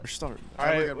We're starting. All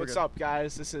right, we're what's good. up,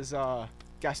 guys? This is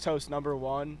guest host number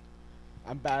 1.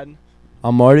 I'm Ben.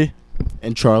 I'm Marty,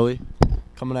 And Charlie.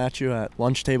 coming at you at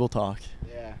Lunch Table Talk.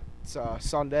 Yeah, it's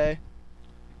Sunday.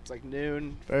 It's like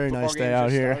noon. Very Football nice day games out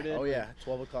just here. started. Oh yeah,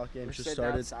 12 o'clock game We're just sitting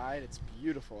started. outside. It's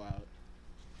beautiful out.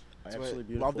 That's what- Absolutely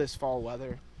beautiful. Love this fall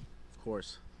weather. Of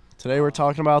course. Today we're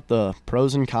talking about the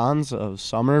pros and cons of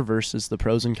summer versus the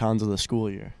pros and cons of the school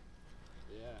year.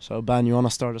 Yeah. So Ben, you want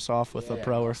to start us off with Yeah, a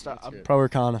pro or I'll Let's hear it. pro or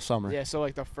con of summer? Yeah, so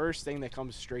like the first thing that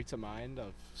comes straight to mind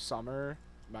of summer,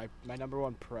 my number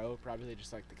one pro, probably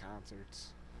just like the concerts.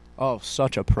 Oh,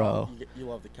 such a pro. You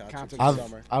love the concerts Concerts in in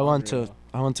summer. I went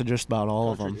Unreal. to just about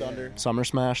all of Country them. Thunder, Summer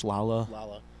Smash, Lala,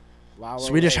 Lala. Lala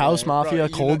Swedish was House lit. Mafia,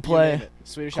 Bro, you Coldplay. name it.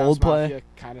 Swedish House Coldplay. Mafia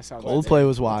kind of sounds. Coldplay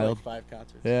was Went to, wild. Like 5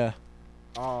 concerts. Yeah.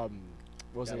 What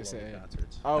was I Gotta gonna love say? the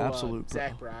concerts. Oh, Absolute pro.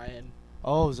 Zach Bryan.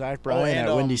 Oh, Zach Bryan and,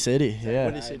 at Windy City. Zach Yeah.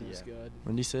 Windy Bryan City, was yeah. good.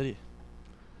 Windy City.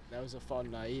 That was a fun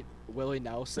night. Willie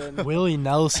Nelson. Willie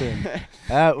Nelson.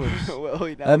 That was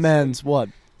Willie Nelson. that man's what?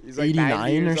 He's like 89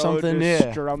 90 years or old, something, just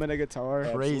yeah. strumming a guitar.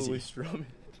 Crazy. Absolutely strumming.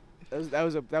 That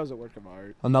was a work of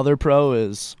art. Another pro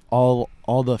is all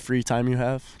the free time you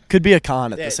have. Could be a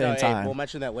con at Yeah, the same no, hey, time. we'll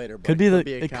mention that later. But Could be a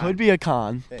it con. could be a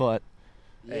con, Hey. but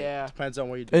Hey, Yeah. Depends on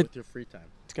what you do It- with your free time.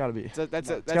 it's got to be. That's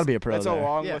gotta be a pro That's there.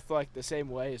 along Yeah. with like the same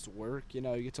way as work. You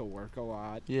know, you get to work a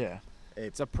lot. Yeah. Hey,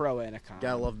 It's a pro and a con.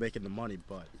 gotta love making the money,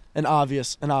 but An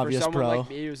obvious For someone pro. like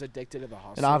me who's addicted to the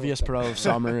hustle. An obvious it's a pro of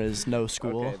summer is no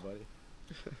school. okay, buddy.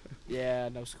 Yeah,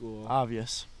 no school.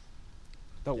 Obvious.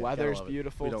 The yeah, weather's gotta love it.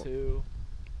 beautiful We don't- too.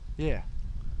 Yeah.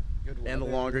 Good weather. And the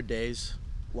longer days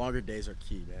are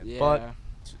key, man. Yeah. But-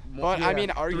 But I mean,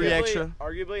 Three extra.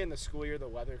 arguably in the school year, the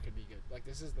weather could be good. Like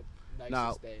this is the nicest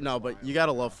No, day. in no, a but while you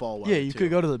gotta right love now. fall weather. Yeah, you too. could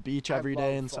go to the beach I every love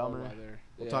day in fall summer. weather.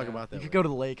 We'll talk about that. You could later. go to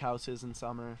the lake houses in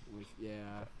summer. Yeah.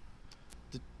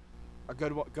 Did- A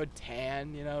good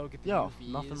tan, you know, get the Yo, UVs.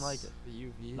 nothing like it. The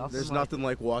UVs. Nothing There's like nothing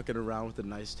like walking around with a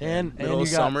nice tan. And middle you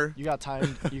of got summer. you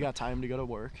got time to go to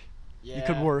work. Yeah. You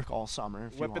could work all summer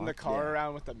if you Whipping the want. car Yeah.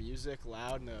 around with the music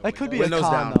loud. And the That could be a Windows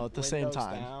con down. though at the same windows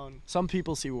time. down. Some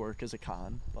people see work as a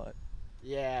con, but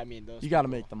Yeah, I mean those. you got to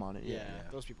people- make the money. Yeah,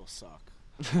 Yeah. those people suck.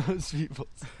 Those people.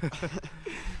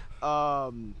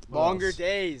 What Longer else?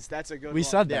 days. That's a good We one.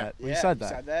 said Yeah. that. Yeah, We said you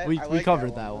that. I We like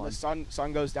covered that that When one. the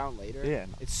sun goes down later. Yeah.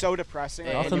 It's so depressing.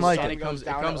 Hey, when Nothing the like sun it. goes It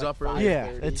down comes at, up like, early. Yeah,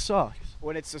 5:30. it sucks.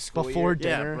 When it's the school Before year.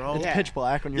 Yeah, dinner, bro. it's Yeah. pitch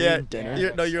black when you're Yeah, eating dinner.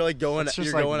 Yeah. you're like going, It's just,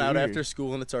 you're like, going out weird. after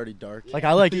school and it's already dark. Like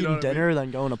I like You know eating what I mean? dinner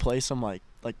than going to play some like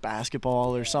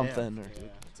basketball or Yeah. something or Yeah,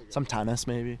 it's a good some one. tennis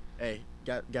maybe. Hey,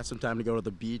 got some time to go to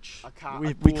the beach. A con, We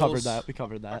a covered pools. that. We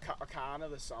covered that. A con of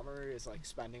the summer is like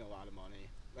spending a lot of money.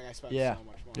 Like I spend Yeah. so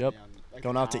much money Yep. on like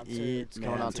Going the out to eat, concerts,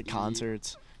 going out to eat.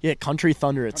 concerts. Yeah, Country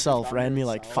Thunder itself Thunder ran me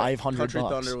like itself. 500 Country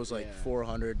bucks. Thunder was like Yeah.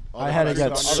 400. I had to get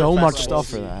Thunder so festivals. much stuff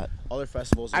for that. Other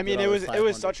festivals. I mean, did it was other it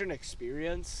was 500. such an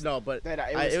experience No, but that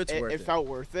it's worth it it. felt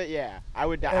worth it. Yeah, I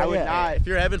would Yeah, I would yeah. not. If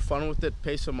you're having fun with it,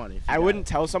 pay some money. if you I got wouldn't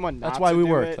it. tell someone not That's why to we do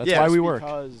work. it That's why just we work.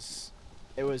 Because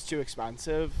it was too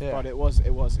expensive, Yeah. but it was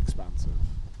expensive.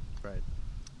 Right.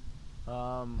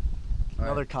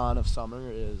 Another con of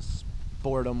summer is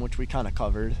boredom, which we kind of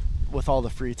covered. With all the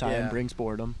free time Yeah. brings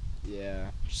boredom.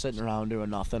 Yeah. Just sitting around doing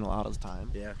nothing a lot of the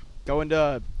time. Yeah. Going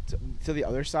to the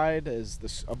other side is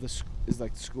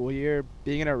like the school year.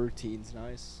 Being in a routine's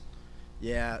nice.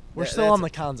 Yeah. We're that- still that's on the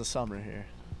cons of summer here.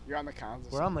 You're on the cons.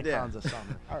 We're on the Yeah. cons of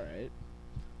summer. All right.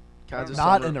 kinds of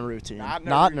Not summer. in a routine. Not in a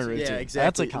Not in a routine. routine. Yeah, exactly.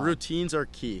 That's a con. Routines are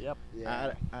key. Yep.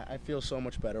 Yeah. I feel so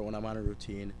much better when I'm on a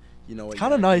routine. You know what?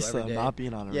 Kind you of gotta do nice every though, day. not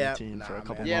being on a Yeah, routine for a nah,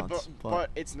 couple man. Yeah, months. but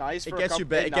it's nice. It for gets a you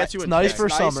couple, back. It gets you It's in nice check. for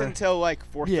it's nice summer. until like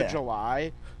 4th Yeah. of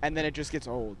July, and then it just gets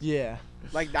old. yeah.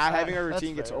 Like not having a That's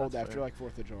routine gets fair, old that's after fair. like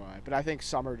 4th of July. But I think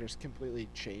summer just completely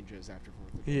changes after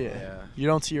 4th of July. Yeah. Yeah. You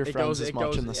don't see your It friends goes- as it much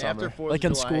goes- in the after summer. 4th of Like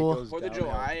in July, it school. goes 4th of downhill.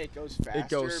 July, it goes faster.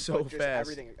 goes so but just fast.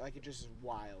 Everything like it just is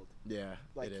wild. Yeah,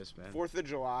 Like it is, man. 4th of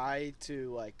July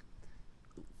to like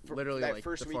Literally, that like,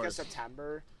 first the week of farthest.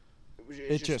 September.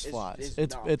 It just flies. It's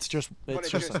It's nuts. just But it's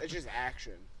just it's just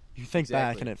action. you think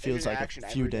back Exactly. and it It's feels just like action a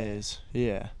few every day. days.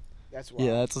 Yeah. That's wild.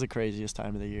 Yeah, that's the craziest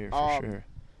time of the year for sure.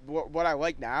 What I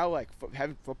like now, like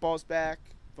having football's back.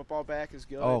 Football back is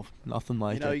good. Oh, nothing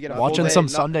like know, it. you get a Watching full day- some no-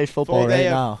 Sunday full football day right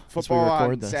of now as we football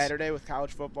record on this. Saturday with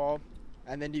college football,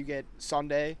 and then you get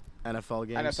Sunday NFL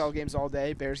games. NFL games all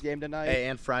day. Bears game tonight. Hey,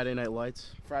 and Friday Night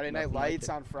Lights. Friday night nothing like lights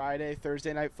it. on Friday.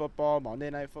 Thursday night football. Monday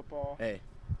night football. Hey,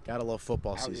 gotta love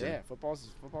football Hell season. yeah,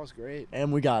 football's great.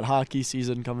 And we got hockey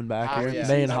season coming back Hockey here.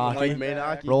 season Maine coming hockey. back. Maine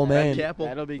hockey. Roll Ben Maine. Capel.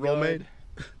 That'll be Roll good. Maine.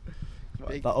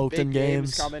 Big, The Oakton big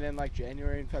games games. coming in like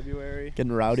January and February.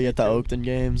 Getting rowdy at the Oakton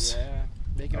games. Yeah.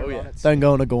 Making a Oh, run yeah. at Then state.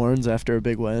 going to Gorns after a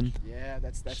big win. Yeah,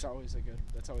 that's always a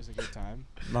good time.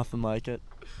 Nothing like it.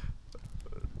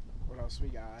 What else we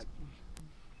got?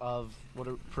 Of what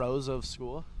are pros of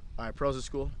school? All right, pros of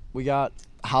school. We got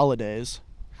holidays,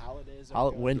 Holidays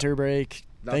are good. winter break, Nothing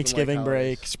like Thanksgiving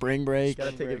break, holidays. spring break.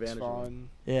 Gotta Spring take break's advantage of it. fun.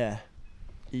 Yeah,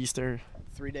 Easter,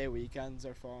 3-day weekends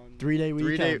are fun. 3-day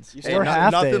 3 day- weekends, You Hey, or said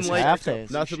half nothing days. like- Half days.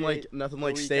 Nothing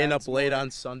like staying up weekends late more.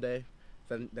 on Sunday,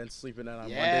 then sleeping in on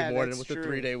Yeah, Monday morning that's with true.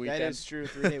 a 3-day weekend. That is true.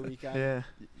 3-day weekend. Yeah,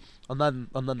 and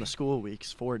then the school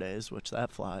weeks, 4 days, which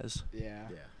that flies. Yeah.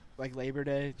 Yeah. Like Labor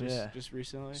Day, Yeah. just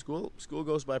recently. School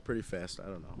goes by pretty fast. I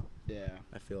don't know. Yeah.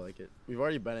 I feel like it. We've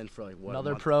already been in for like what?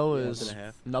 Another a month, pro month is and a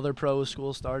half. another pro of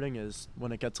school starting is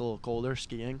when it gets a little colder,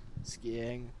 skiing.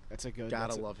 Skiing. That's a good. Gotta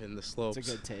that's a- love hitting the slopes. That's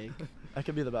a good take. That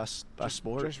could be the best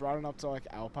sport. Just running up to like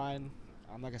Alpine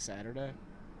on like a Saturday.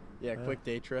 Yeah, Yeah. quick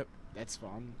day trip. That's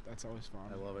fun. That's always fun.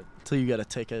 I love it. Until you get a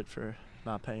ticket for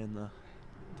not paying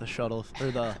the shuttle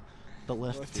or the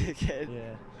lift Lift fee. ticket.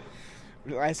 Yeah.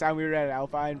 Last time we were at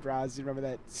Alpine, Braz, you remember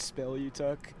that spill you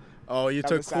took? Oh, you On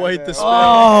took the side quite of the the- spin.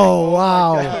 Oh,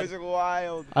 wow. That was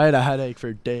wild. I had a headache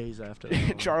for days after that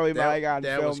one. Charlie Mygon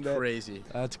that was filmed it. crazy.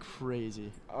 That's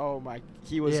crazy. Oh my!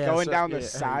 He was Yeah, going so- down the yeah,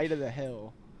 side of the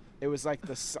hill. It was like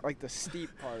the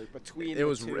steep part between. It the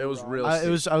was- two it was rocks.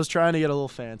 real I was trying to get a little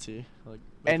fancy, like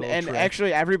make a And little trick.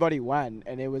 actually everybody went,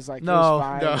 and it was like No, it was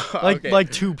fine. No, like okay.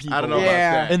 like 2 people. I don't know Yeah.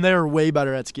 about that. And they're way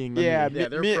better at skiing than Yeah, me. Yeah,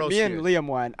 they're me pro and skiers. Liam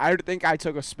went. I think I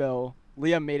took a spill.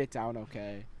 Liam made it down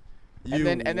okay. You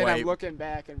and then I'm wipe. looking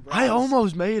back and I Braz-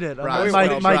 almost made it. Braz, my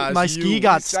no, my, Braz, my you- ski you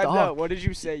got You said no. stuck. What did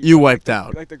you say? You said wiped like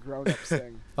out. like the grown-ups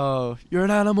thing. Oh, you're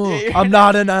an animal. Yeah, you're I'm an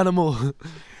not an animal.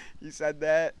 You said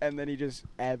that, and then he just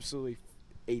absolutely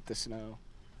ate the snow,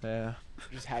 Yeah,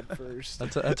 just head first.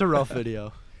 that's a rough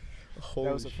video.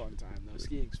 That was a fun time though.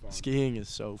 Skiing's fun. Skiing is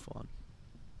so fun.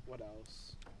 What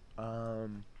else?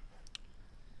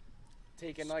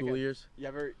 Taking like School years. you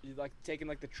like taking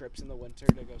like the trips in the winter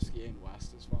to go skiing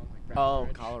west is fun. Like Oh,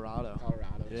 Breckenridge, Colorado.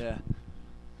 Colorado. Yeah,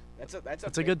 That's a it's a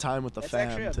big- good time with the That's fam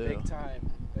actually a too. big time.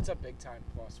 That's a big time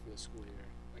plus for the school year,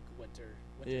 like winter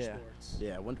Yeah. sports.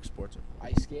 Yeah, winter sports are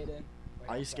fun. Ice skating. Like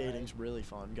Ice outside, skating's really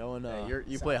fun. Going Yeah,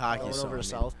 you South play hockey, Park. going so over to I mean,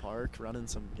 South Park, running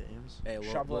some games. Hey, a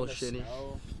little shoveling the shitty.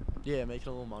 snow. Yeah, making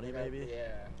a little money maybe.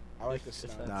 Yeah, I like the If snow.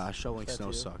 that's- Nah, shoveling That's snow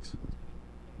you. sucks.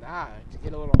 Nah, to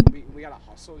get a little. We got a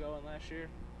hustle going last year.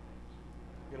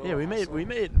 Get a Yeah, little hustle. we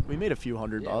made a few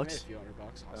 $100 Yeah, we made bucks. a few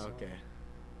 $100 hustle. Okay.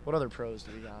 What other pros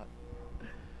do we got?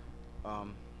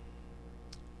 Um,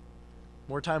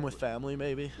 More time with family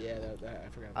maybe. Yeah, that I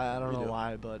forgot. I don't We know do.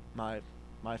 why, but my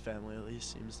family at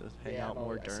least seems to hang out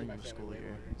more I see during my the family school way year.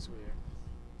 more during the school year.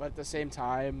 But at the same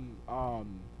time,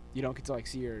 you don't get to like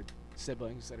see your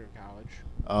siblings that are in college,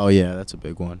 oh yeah, that's a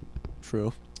big one.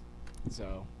 True.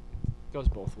 so it goes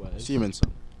both ways. See him in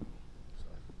some.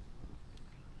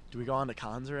 Do we go on to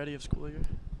cons already of school year?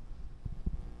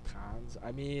 Cons.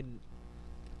 I mean,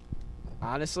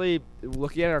 honestly,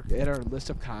 looking at our list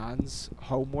of cons,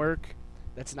 homework,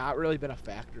 that's not really been a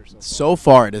factor so far. So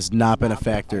far, it has not been a Not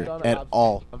been a factor factor. at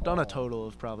all. I've done a total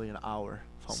of probably an hour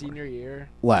of homework. Senior year,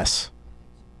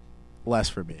 Less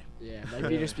for me. yeah, might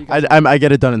be just because. I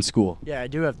get it done in school. Yeah, I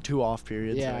do have 2 off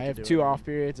periods. yeah, that I could have do 2 it. off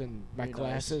periods, and my Pretty nice.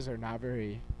 classes are not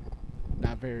very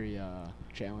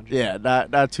challenging. Yeah,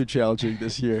 not too challenging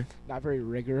this year. Not very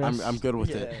rigorous. I'm good with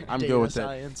it. Yeah, I'm data good with it.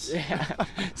 science. Yeah,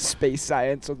 space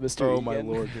science with Mr. Oh Egan. my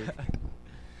lord.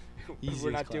 Easiest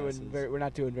we're not classes. we're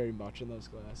not doing very much in those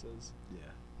classes.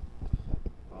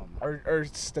 Yeah. Or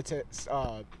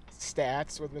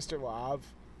stats with Mr. Lav,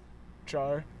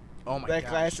 Char. Oh my That gosh.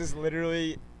 class is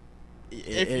literally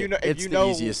if it's you the know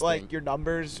easiest like thing. your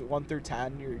numbers 1 through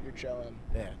 10, you're chilling.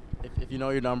 Yeah. If you know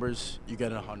your numbers, you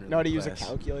get 100. Know how to in use a class.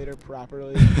 calculator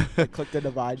properly. Like, click the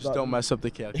divide Just button. don't mess up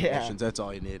the calculations. That's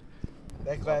all you need.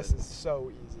 That class is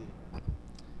so easy.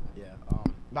 Yeah.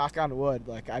 Knock on wood.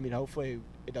 Like I mean, hopefully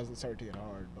it doesn't start to get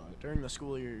hard, but During the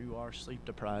school year, you are sleep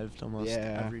deprived almost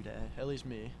Yeah. every day. At least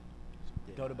me.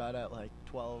 Go to bed at like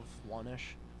 12,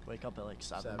 1-ish. Wake up at like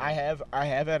 7. 7. I have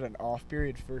had an off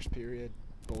period, first period,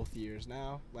 both years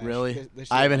now. Really?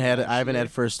 This I year haven't and had last I haven't year.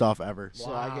 had first off ever.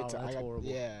 So I get to. Wow, I that's got, horrible.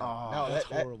 Yeah. Oh, no, that's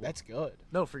that, horrible. that's good.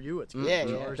 No, for you it's Mm, good. Yeah, For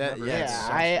yeah. ours, That- never yeah, is. it Yeah, sucks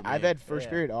for I've me. had first Yeah.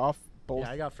 period off both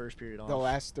Yeah, I got first period off. the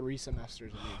last 3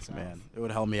 semesters in the South, Man, it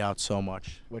would help me out so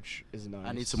much. which is nice.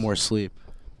 I need some more sleep.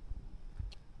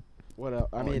 What else?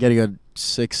 I mean, getting a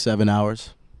 6-7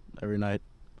 hours every night.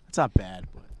 That's not bad.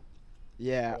 But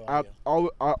yeah, How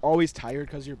about always tired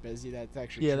because you're busy. That's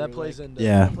actually Yeah, true. that plays like, into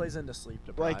Yeah. that plays into sleep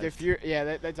deprived. Like if you're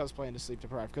that does play into sleep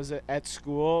deprived because at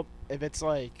school if it's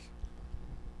like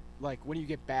when you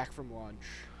get back from lunch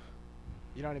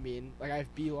You know what I mean? Like I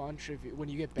have B lunch when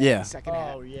you get back Yeah. the second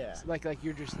half. Oh yeah. Like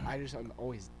I'm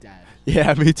always dead.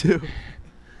 Yeah, me too.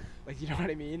 Like you know what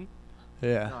I mean?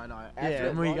 Yeah. No. After Yeah,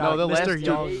 and we lunch- got the last Mr. two-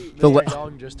 Young, the Mr. la-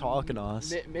 Young just talking to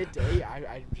us. midday,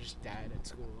 I'm just dead at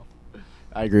school.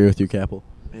 I agree with you, Capel.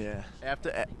 Yeah.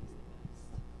 After,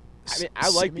 I mean, I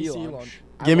like Give me B C lunch. lunch.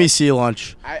 give me C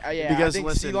lunch. Yeah, because I think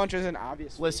listen- C lunch is an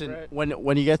obvious. Listen, favorite.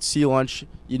 when you get C lunch,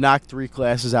 you knock 3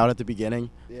 classes out at the beginning.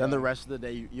 Yeah. Then the rest of the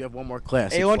day, you have one more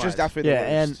class. A It lunch is flies. definitely Yeah, the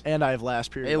and worst. I have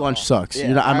last period. A lunch off. sucks. Yeah,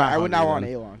 You know, I'm not I would not want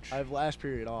hungry A then. lunch. I have last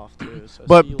period off too. So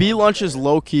But C B lunch is there.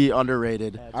 low key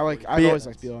underrated Adds I've 40 always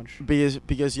liked minutes. B lunch.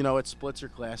 because you know it splits your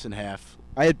class in half.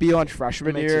 I had B lunch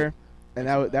freshman makes year, it- and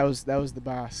that was the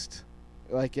best.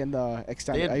 Like in the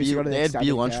extended. They had I used to go to the B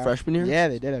extended lunch gap. freshman year? Yeah,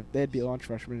 they had B lunch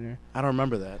freshman year I don't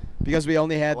remember that. because we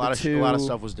only had A lot the of two. a lot of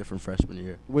stuff was different freshman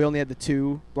year. We only had the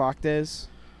 2 block days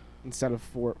instead of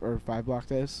 4 or 5 block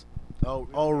days.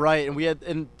 Oh right, and we had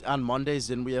on Mondays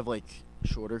didn't we have like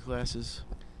shorter classes?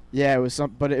 Yeah, it was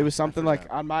something like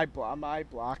forgot. on my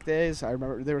block days. I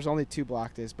remember there was only 2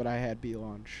 block days, but I had B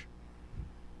lunch.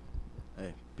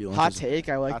 Hey, B lunch Hot is- take: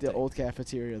 I like hot the take. old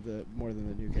cafeteria more than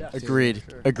the new Yeah. cafeteria. Agreed.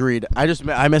 Sure. Agreed.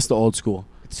 I miss the old school.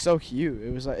 It's so huge.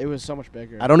 It was so much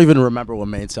bigger. I don't even remember what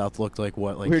Main South looked like.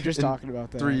 What like we were just in talking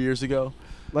about that. 3 years ago,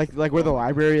 Like where the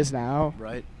library is now.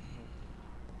 right?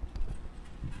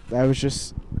 That was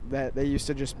just that they used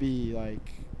to just be like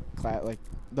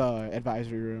the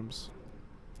advisory rooms.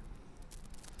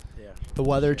 Yeah. The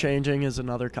weather changing is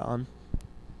another con.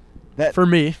 That For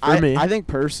me, I think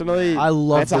personally, I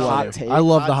love that's the a weather. hot take. I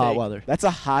love the Hot hot take. weather. That's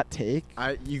a hot take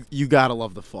You gotta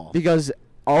love the fall. because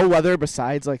all weather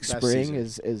besides like Best spring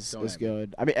season. is Don't have it.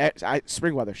 good. I mean,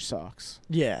 spring weather sucks.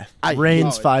 Yeah. I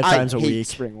Rains hate- 5 I times a hate week.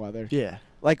 spring weather. Yeah.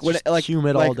 Like when Just like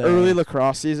humid like all day. early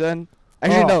lacrosse season.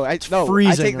 Actually, Oh, no, it's I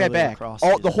freezing take that early back. lacrosse The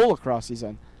season. whole lacrosse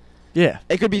season. Yeah.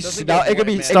 It could be Doesn't snow. get It could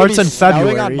be boring, man. it Starts could in be snowing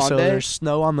on February, so Monday. there's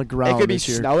snow on the It ground could be this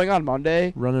year. snowing on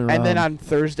Monday, Running around. and then on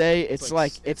Thursday it's like-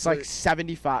 like it's it's like like-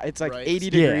 75. It's like Right. 80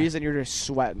 Yeah. degrees, and you're just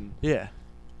sweating. Yeah.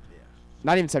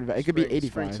 Not even 75. It could be Spring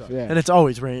 85. sucks. Yeah. And it's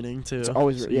always raining too. It's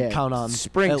always so yeah. you count on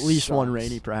Spring at least one sucks.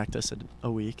 rainy practice a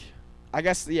week. I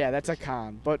guess that's a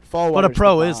con, but fall. But a weather's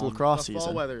pro the is bomb. lacrosse the fall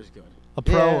season. weather is good. A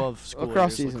pro Yeah, of school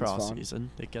lacrosse is season's lacrosse fun. season.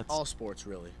 It gets All sports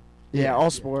really. Yeah, all Yeah.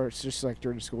 sports, just like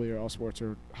during the school year, all sports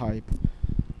are hype,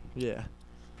 yeah.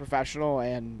 professional,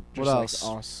 and just What like else?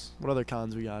 us. What other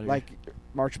cons we got here? Like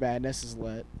March Madness is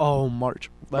lit. oh March.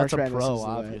 That's March a Madness pro, is lit.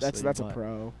 obviously. That's a but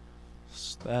pro.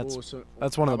 That's Ooh, so-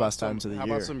 that's one of how the about best times of the how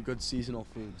year. about some good seasonal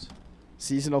foods?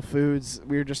 Seasonal foods.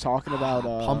 We were just talking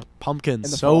about Pumpkins,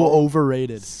 in the so fall.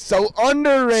 overrated. so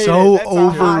underrated. So That's a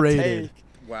hot overrated. take.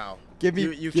 Wow. Give me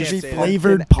You give can't me say that.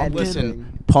 Flavored pumpkin pumpkin. anything.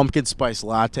 Listen, pumpkin spice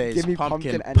lattes, Give me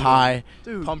pumpkin pumpkin pie,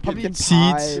 Dude, pumpkin seeds.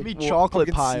 pie. Give me Well, chocolate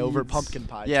pumpkin pie over seeds. pumpkin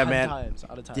pie. Yeah, 10 man. times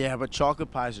out of 10. Yeah, but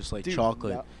chocolate pie is just like Dude,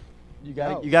 chocolate. no. You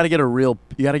No. gotta get a real pie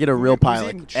Who's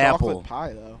like eating chocolate apple.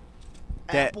 pie though.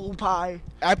 That- Apple pie.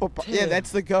 Apple pie. Yeah, Tim.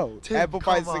 that's the goat. Tim, Apple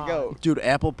pie's come the on. goat. Dude,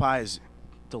 apple pie is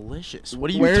delicious.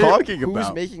 What are you Where- talking Who's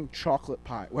about? making chocolate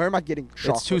pie? Where am I getting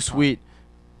chocolate? It's too pie? sweet.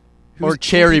 Who's Or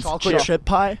cherry eating Chocolate choc- chip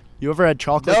pie? You ever had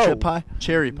chocolate No. chip pie?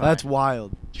 Cherry pie. That's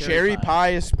wild. Cherry pie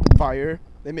is fire.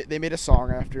 They made a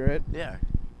song after it. Yeah.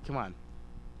 Come on.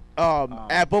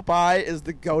 Apple pie is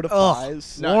the goat of Ugh.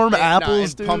 pies. No, Warm and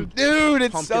apples, and pump- Dude,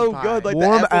 it's pumpkin so pie. good. Like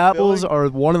Warm the apples filling. are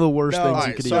one of the worst No, things alright,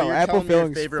 you could so eat. you're apple apple telling me your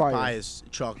filling's favorite fire. pie is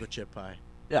chocolate chip pie.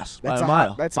 Yes, That's by a a mile.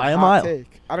 hot, that's by a a hot mile.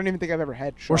 take. I don't even think I've ever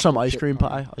had. Or some chocolate ice chip cream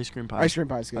pie. Ice cream pie. Ice cream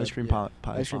pie is good. Ice cream Yeah.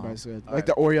 pie. Ice cream bomb. pie is good. All Like right.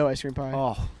 the Oreo ice cream pie.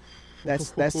 Oh, That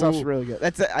stuff's really good.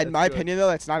 That's in my good. opinion though.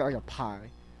 That's not like a pie.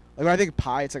 Like when I think of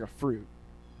pie, it's like a fruit.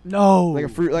 no. Like a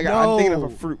fruit. Like no. I'm thinking of a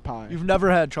fruit pie. You've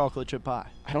never had chocolate chip pie.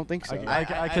 I don't think so.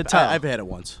 I could tell. I've had it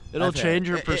once. It'll I've had change it.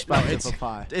 your No, perspective it's, of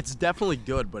pie. it's definitely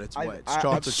good, but it's I- what? It's I-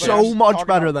 chocolate It's but chip. I'm so much talking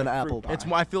better about, than like, apple fruit pie. It's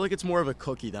more. I feel like it's more of a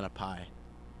cookie than a pie.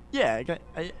 Yeah,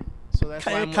 So that's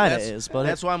why it I'm, kind of that's- is, but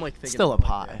that's it- why I'm like it's thinking still a of it,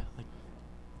 pie. Like,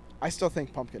 I still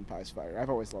think pumpkin pie is fire. I've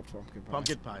always loved pumpkin pie.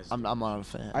 Pumpkin pies. I'm not a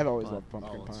fan. I've always but- loved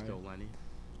pumpkin Oh, let's pie. go, Lenny.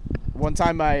 One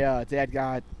time my dad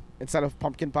got, instead of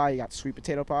pumpkin pie, he got sweet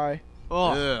potato pie.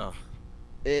 Oh, Ugh.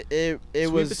 It Sweet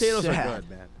was potatoes sad. are good,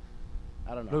 man.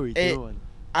 I don't what are know. we It- doing?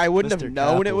 I wouldn't Mr. have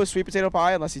known it Capel. was sweet potato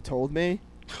pie unless he told me.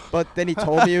 But then he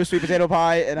told me it was sweet potato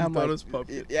pie, and You I'm thought like, it was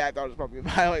pumpkin. yeah, I thought it was pumpkin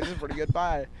pie. Like, this is a pretty good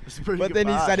pie. It's a pretty But good then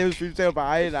he pie. said it was sweet potato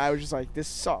pie, and I was just like, this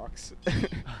sucks. I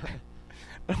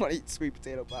don't want to eat sweet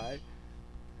potato pie.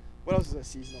 What else is a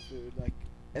seasonal food? Like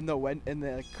in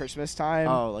the Christmas time,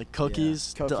 Oh, like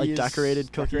cookies, cookies, like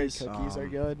decorated cookies. Cookies are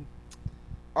good.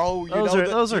 Oh, Those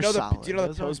are do you know solid. the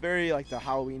Those are- Pillsbury, like the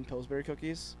Halloween Pillsbury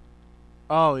cookies?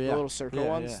 Oh The yeah. little circle Yeah,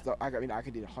 ones. yeah. I mean, I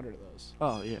could eat 100 of those.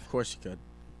 Oh yeah. Of course you could.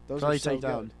 Those Probably are so take good.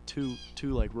 down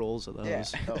two like rolls of those. Yeah,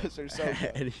 those are so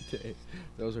good. Any day.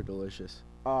 Those are delicious.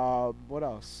 What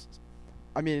else?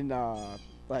 I mean,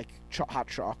 like hot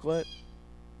chocolate.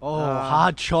 Oh,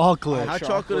 hot chocolate. Hot chocolate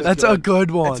chocolate. is That's a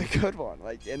good one. That's a good one.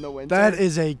 Like in the winter. That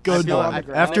is a good feel one. on the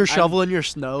ground. After I'm- shoveling your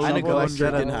snow, I you Shovel go neglect and get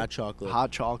drinking a hot chocolate.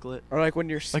 hot chocolate. Or like when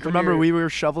you're Like when remember you're- we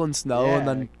were shoveling snow and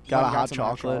then got a went hot some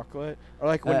chocolate. Or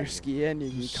like when That you're skiing,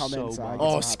 you come so inside. bomb. get some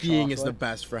Oh, hot skiing is the chocolate.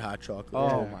 best for hot chocolate.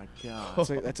 Oh Yeah. my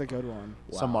god. That's a good one.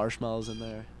 Some Wow. marshmallows in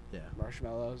there. Yeah.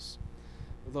 Marshmallows,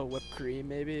 a little whipped cream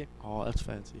maybe. Oh, that's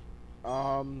fancy.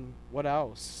 What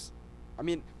else? I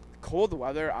mean, cold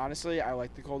weather. Honestly, I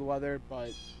like the cold weather,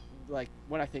 but like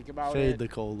when I think about Fade it, the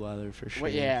cold weather for sure.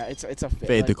 well, yeah, it's a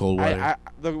Fade the cold weather.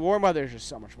 The warm weather is just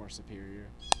so much more superior.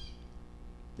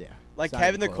 Yeah. Like It's not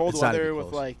having the even cold close. It's not weather even with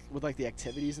close. like the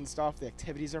activities and stuff. The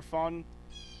activities are fun,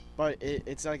 but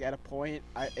it's like at a point.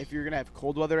 If you're gonna have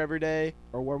cold weather every day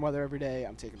or warm weather every day,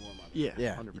 I'm taking warm weather. Yeah.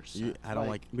 Yeah. 100%. I don't Like-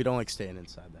 like. We don't like staying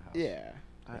inside the house. Yeah.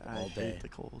 I all hate day. the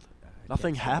cold. I can't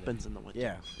Nothing stand it. happens in the winter.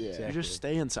 Yeah. Yeah. You Exactly. just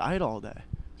stay inside all day.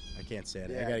 I can't stand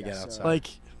it. Yeah, I I gotta get guess so. outside. Like,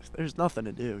 there's nothing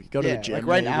to do. You go to Yeah, the gym. like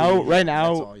right maybe. now, That's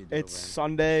now all you do, it's man.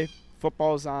 Sunday.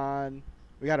 Football's on.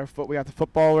 We got the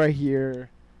football right here.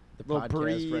 the Little podcast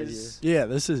breeze. right here. Yeah,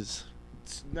 this is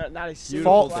It's not a super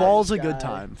fall. cloudy Fall's a good sky.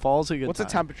 time. Fall's a good What's time.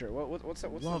 the temperature? What's the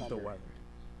Love the number? weather.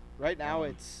 Right now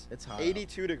It's hot.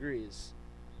 82 degrees.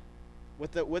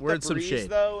 With the We're breeze in some shade.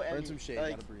 though, We're in and some shade,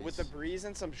 like not a breeze. with the breeze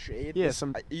and some shade. Yeah, this-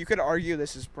 you could argue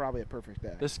this is probably a perfect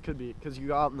day. This could be because you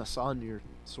go out in the sun, you're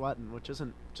sweating, which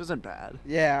isn't bad.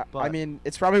 Yeah, I but- mean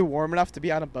it's probably warm enough to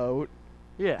be on a boat,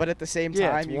 Yeah. but at the same Yeah,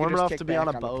 time it's you warm can just enough kick to be on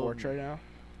back a the boat porch right now.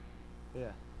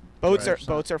 yeah. Boats Right.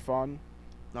 boats are fun.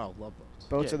 No, love boats.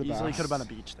 Boats yeah, are the easily best. could have been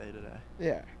a beach day today,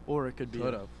 Yeah, or it could be.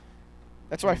 Could have.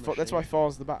 that's why in the that's why shade.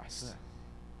 fall's the best. Yeah.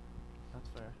 That's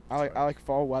fair. I like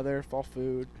fall weather, fall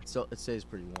food, Still, it stays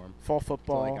pretty warm. fall Till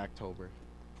football. like October.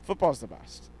 Football's the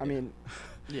best. I Yeah. mean,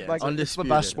 Yeah, Like, it's the Undisputed.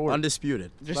 best sport.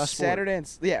 Undisputed. just Best sport. Saturday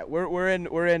and yeah, we're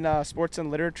in sports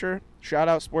and literature. Shout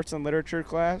out sports and literature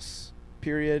class,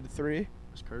 period 3.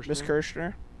 Miss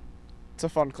Kirshner. It's a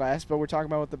fun class, but we're talking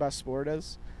about what the best sport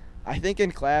is. I think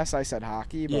in class I said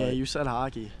hockey, but Yeah, you said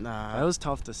hockey. Nah. That was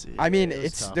tough to see. I mean it was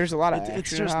it's tough. there's a lot of It's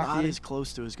action just in not hockey. as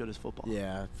close to as good as football.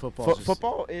 Yeah, football.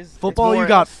 Football is it's Football, more- you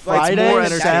got it's like Friday, more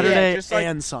entertaining. Saturday, yeah, just like-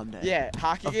 and Sunday. Yeah,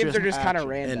 hockey of games just are just kind of action.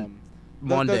 random.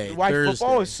 Monday, why Thursday.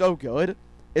 football is so good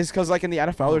is because like in the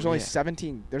NFL Oh, there's only yeah.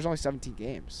 17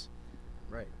 games.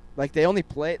 Right. Like they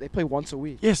play once a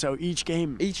week. Yeah, so each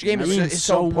game. Each game it is means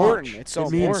so important. much. It's so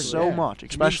it means important, so yeah. much, It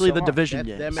means especially so the much. division That-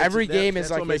 games. that makes Every it- game that's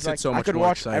is what like makes is it like so I much could more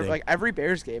watch exciting. like every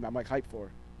Bears game. I'm like hyped for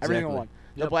every single Exactly. one.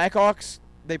 Yep. The Blackhawks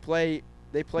they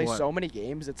play What? so many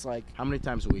games. It's like How many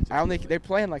times a week? I only they're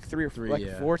playing like three or Three, like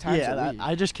yeah. 4 times Yeah, a week.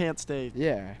 I just can't stay.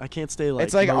 Yeah. I can't stay like.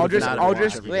 It's like motivated to I'll watch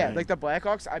just every yeah, game. like the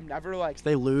Blackhawks, I'm never like If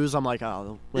they lose, I'm like, oh,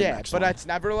 they'll win yeah, next but one. it's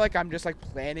never like I'm just like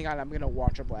planning on I'm gonna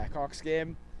watch a Blackhawks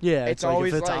game. Yeah, It's like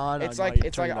always if it's like on, it's I like might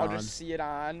it's like turn it I'll on. just see it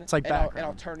on. It's like and I'll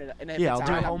background. turn it. And if Yeah, it's I'll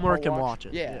do on, homework and watch watch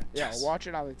it. Yeah, Yeah. yeah, Yes. I'll watch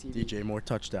it on the TV. DJ Moore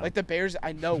touchdown. Like the Bears,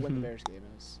 I know when the Bears game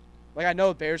is. Like I know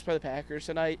the Bears play the Packers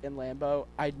tonight in Lambeau.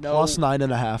 I know Plus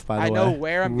 9.5, by the way. I know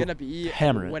where I'm gonna be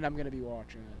Hammer and it. when I'm gonna be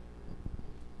watching it.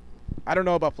 I don't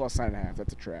know about plus 9.5.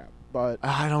 That's a trap. But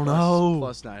I don't Plus- know.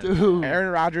 plus 9. Dude.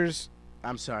 Aaron Rodgers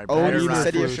I'm sorry. owns Aaron the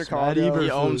city of Rodgers. Chicago. He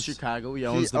owns Eberflus. Chicago. He He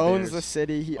owns the owns Bears. the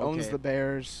city. He owns Okay. the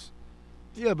Bears.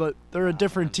 Yeah, but they're a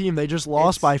different team. They just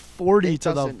lost It's- by 40 It to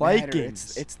the doesn't matter.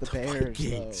 Vikings. It's the Bears.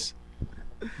 Vikings.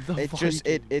 Though. The It just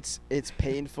Vikings. it's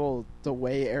painful the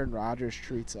way Aaron Rodgers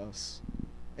treats us.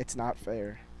 It's not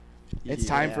fair. It's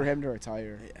time for Yeah. him to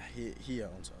retire. Yeah, he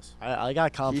owns us. I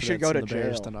got confidence go in to the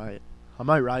Bears jail. tonight. I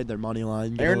might ride their money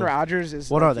line. Aaron go- Rodgers is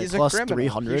What like, are they, he's plus a criminal.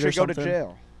 300 he or should go to something?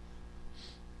 jail.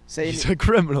 Saying He's a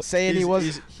criminal. saying he He's- was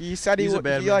he's- he said he he's a wa-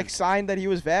 bad he man. like signed that he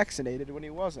was vaccinated when he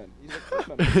wasn't. He's a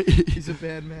criminal. He's a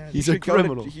bad man. He's He a should go to-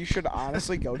 criminal. he should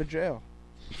honestly go to jail.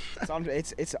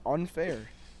 It's unfair.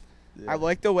 I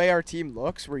like the way our team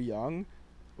looks. We're young.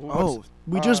 Oh,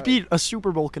 we just uh, beat a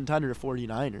Super Bowl contender,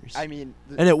 49ers. I mean,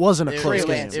 and it wasn't a It close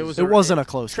Trey game. Lance It, is- wasn't a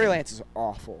close Trey game. Lance is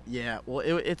awful. Yeah. Well,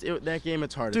 that game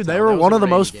it's hard. Dude, to they tell. were That was one a of the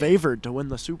rainy most game. favored to win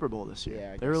the Super Bowl this year.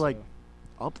 Yeah, I they were guess like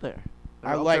so. up there. They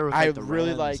I were up like. there with, I the really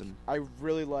Rams like. and- I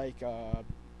really like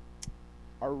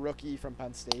our rookie from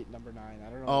Penn State, number 9. I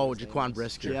don't know. Oh, what his name Jaquan is.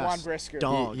 Brisker. Yes. Jaquan Brisker.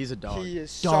 Dog. He's a dog. He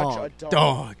is Dog. such a dog.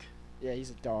 Dog. Yeah,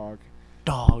 he's a dog.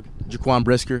 Dog. Jaquan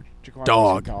Brisker. Jaquan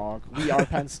Dog. Is a dog. We are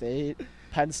Penn State.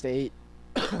 Penn State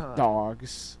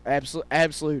dogs.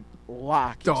 Absolute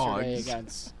lock yesterday Dogs.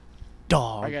 against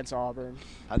Dog. against Auburn.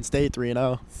 Penn State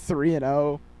 3-0.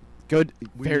 3-0. Good,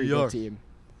 We very are. good team.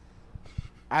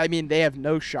 I mean, they have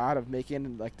no shot of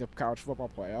making like the college football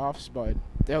playoffs, but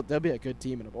they'll be a good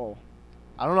team in a bowl.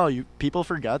 I don't know. People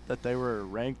forget that they were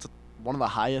ranked one of the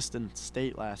highest in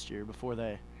state last year before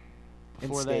they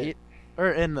State? or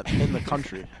in the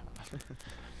country.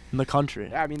 In the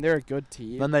country. I mean, they're a good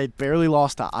team. Then they barely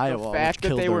lost to Iowa, The fact which that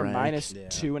killed they their were rank. minus Yeah.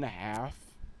 2.5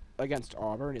 against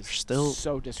Auburn is Still-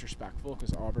 so disrespectful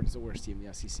because Auburn's the worst team in the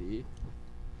SEC.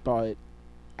 But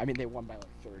I mean, they won by like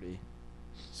 30.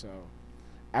 So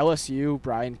LSU,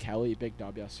 Brian Kelly, big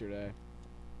dub yesterday.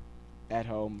 At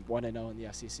home, 1-0 in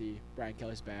the SEC. Brian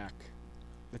Kelly's back.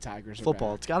 The Tigers are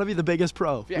Football. back. It's got to be the biggest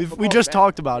pro. Yeah, We football's just back.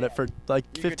 talked about it Yeah. for like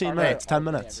You could 15 talk about minutes, it 10 all day,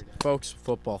 minutes. every day. Folks,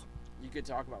 football. You could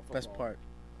talk about football. Best part.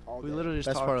 All We day. literally just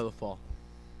Best talked. part of the fall.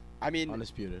 I mean,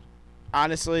 Undisputed.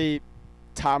 honestly,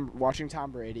 watching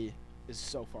Tom Brady is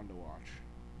so fun to watch.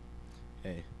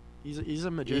 Hey, He's a he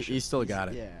magician. still got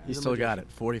it. Yeah. He He's a still got magician.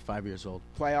 it. 45 years old.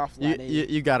 Playoff You, Lenny.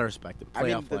 you gotta respect him. I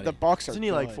mean, Playoff the Lenny. Bucks are Isn't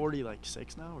he like good.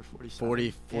 46 now or 47? 40,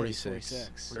 Yeah, 46,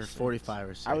 46. or 45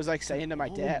 or 6. I was like saying to my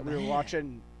Oh, dad, we were man.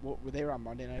 watching. Were they on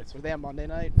Monday night? Were they on Monday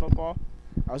Night Football?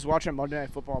 I was watching Monday Night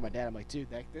Football with my dad. I'm like, dude,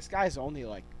 this guy's only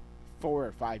like 4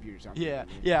 or 5 years younger. Yeah, than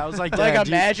me. yeah. I was like, Like, Dad,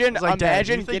 do you- imagine- I was like, Dad, do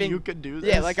imagine you think getting- you could do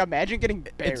this? Yeah, like imagine getting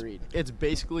buried. It's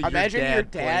basically Imagine your your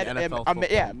dad dad. playing NFL football.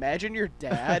 Yeah, imagine your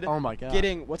dad oh my god.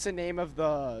 getting. What's the name of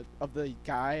the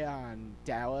guy on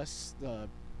Dallas, the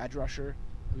edge rusher,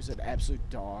 who's an absolute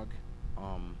dog.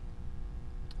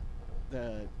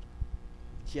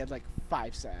 He had like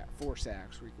 4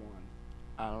 sacks week 1.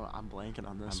 I'm blanking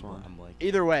on this one. I'm like,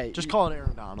 Either way, Just call it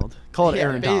Aaron Donald. Call it yeah,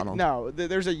 Aaron Donald. No,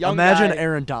 there's a young Imagine guy.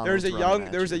 Aaron Donald. There's a running young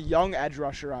at there's you. a young edge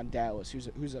rusher on Dallas who's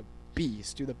a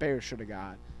beast who the Bears should have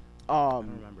got. I don't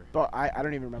remember. But I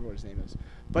don't even remember what his name is.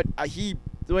 But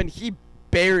when he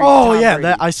buried. Oh Tom yeah,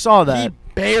 Brady, I saw that. He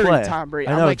buried play. Tom Brady.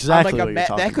 I I'm know like, exactly I'm what like, you're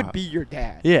talking that could about. be your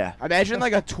dad. Yeah. Imagine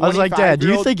like a 25. I was like, Dad, do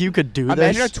you think you could do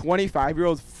Imagine this? a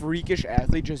 25-year-old freakish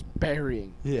athlete just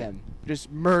burying Yeah. him,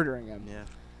 just murdering him. Yeah.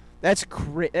 That's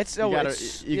crazy. That's so.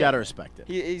 You gotta respect it.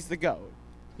 He's the GOAT.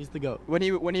 He's the GOAT. When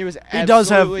he was He does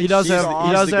have absolutely sauced-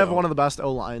 the have GOAT. one of the best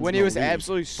O lines. when in he the was league,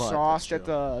 absolutely but- sauced at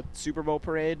true. the Super Bowl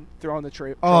parade, throwing the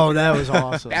trophy. Oh, that was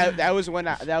awesome. That was when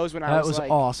I That was was like,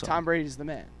 awesome. Tom Brady's the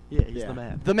man. Yeah, he's Yeah. the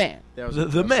man. The man. That was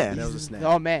The man. That was a He's snap.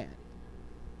 the man.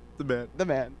 The man. The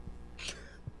man.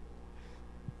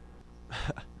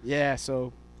 Yeah.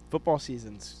 So, football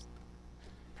season's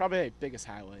probably the biggest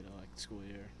highlight of like the school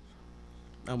year.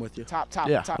 I'm with you. Top.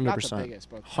 Yeah, top. Not the 100%. biggest,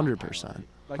 but top 100%. highlight.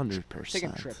 Like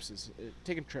 100%.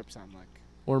 taking trips on like.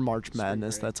 Or March Spring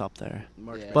Madness, break. that's up there.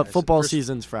 March Yeah. But Madness. football For-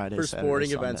 season's Friday, For Saturday, sporting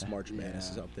Sunday. events, March Madness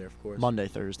Yeah. is up there, of course. Monday,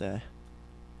 Thursday.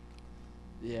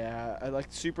 Yeah, I like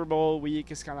Super Bowl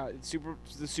week is kind of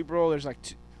the Super Bowl. There's like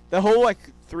the whole like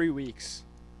 3 weeks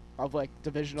of like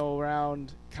divisional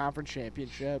round, conference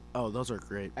championship, Oh, those are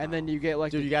great. and then you get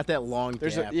like Dude, you got that long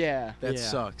there's gap. a yeah. That Yeah.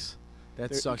 sucks.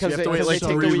 That There- sucks. You have they, to wait 'cause like they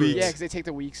take 3 the weeks. Yeah, because they take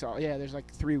the weeks off. Yeah, there's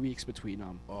like 3 weeks between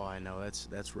them, Oh, I know.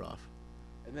 That's rough.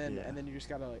 and then Yeah. you just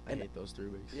gotta like. I And, hate those 3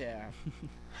 weeks. yeah.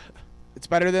 It's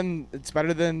better than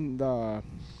the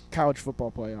college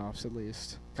football playoffs at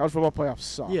least. College football playoffs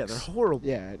sucks. Yeah, they're horrible.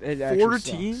 Yeah, it actually 4 sucks.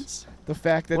 teams? The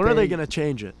fact that When are they going to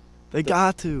change it? They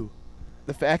got to.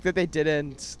 The fact that they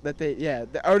didn't, or they It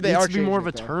are needs to be more of changing a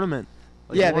it, though. tournament.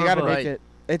 Like, Yeah, more they of got to a- make it.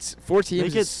 It's 4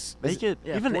 teams. Make it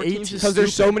yeah, even 4 8 teams teams. is because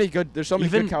there's so stupid. many good. There's so many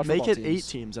Even good college make football it 8 teams.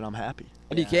 teams, and I'm happy.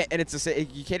 And you Yeah. can't. And it's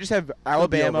you can't just have Could be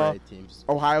Alabama, over 8 teams.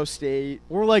 Ohio State,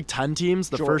 Or like 10 teams,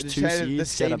 the Georgia, first 2 just have the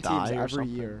seeds get same a teams bye or every something.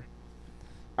 year.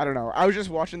 I don't know. I was just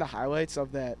watching the highlights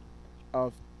of that,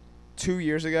 of 2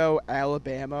 years ago,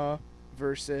 Alabama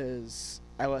versus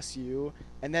LSU,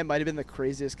 and that might have been the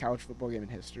craziest college football game in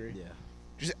history. Yeah.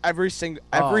 Just every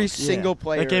Oh, yeah. single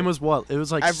player. That game was what? It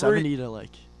was like Every- 70 to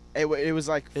like. It was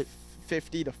like It-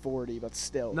 50 to 40, but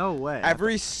still. No way.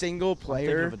 Every single I'm thinking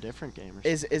player of a different game. Or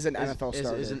is an NFL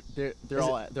starter. They're Is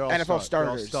all it they're all NFL studs. They're all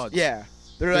starters. studs. Yeah.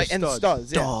 They're They're like and studs.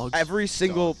 studs. Yeah. Dogs. Every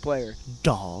single Dogs. player.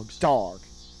 dogs. Dog.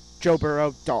 Joe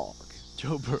Burrow, dog.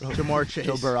 Joe Burrow. Jamar Chase.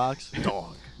 Joe Burrox.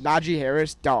 Dog. Najee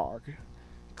Harris, dog.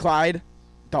 Clyde,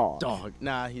 dog. Dog.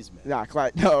 Nah, he's mad. Nah,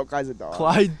 Clyde. No, Clyde's a dog.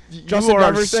 Clyde, Justin you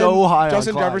are Jefferson- so high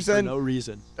Justin on Clyde Jefferson, for no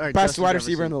reason. All right, Best Justin wide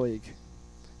receiver in Jefferson. the league.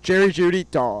 Jerry Judy,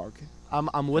 dog.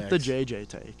 I'm with the Next. JJ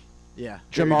take. Yeah.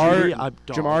 Jamar- Judy, dog.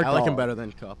 Jamar- I like him dog. better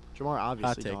than Cup. Jamar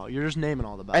obviously take. dog. You're just naming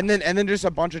all the best. And then just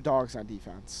a bunch of dogs on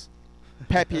defense.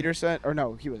 Pat Peterson, or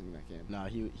no, he wasn't in that game. Nah,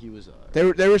 he was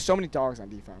There were so many dogs on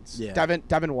defense. Yeah.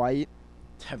 Devin White,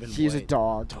 Tevin he's a White.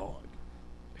 dog. Dog.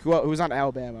 Who's on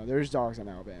Alabama? There's dogs on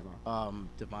Alabama.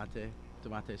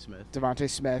 Devontae Smith. Devontae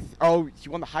Smith. Oh, he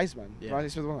won the Heisman. Yeah.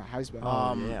 Devontae Smith won the Heisman.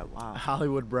 Oh, yeah, wow.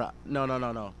 Hollywood Brown. No.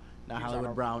 Not He was Hollywood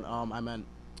on Brown. Oklahoma. I meant,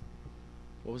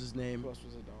 what was his name? Who else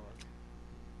was a dog?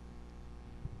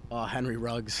 Henry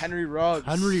Ruggs. Henry Ruggs.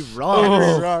 Henry Henry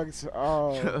Ruggs. Ruggs.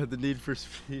 Oh. The Need for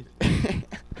Speed.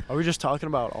 Are we just talking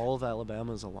about all of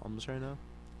Alabama's alums right now?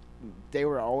 They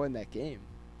were all in that game.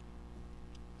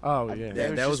 Oh I- yeah.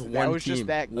 that was that one was just team.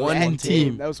 that One that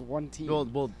team. That was one team.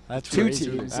 Well, That's two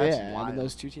crazy. teams. That's Yeah. I wild. mean,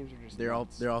 those two teams are just. they're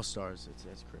nuts. all stars.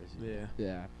 That's crazy. Yeah.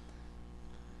 Yeah.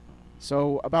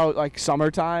 So about like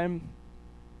summertime,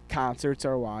 concerts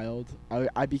are wild.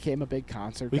 I became a big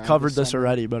concert. We guy covered this summer.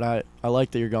 already, but I like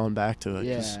that you're going back to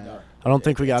it. 'cause Yeah. I don't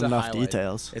think we got It's a enough highlight.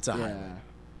 details. It's a highlight. Yeah.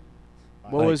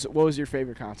 Like- What was your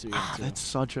favorite concert you went to? That's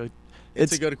such a. It's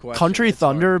It's a good question. Country It's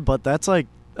hard. Thunder, but that's a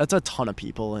ton of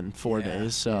people in 4 Yeah.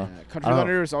 days. So Yeah. I Country don't-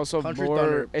 Thunder is also Country more.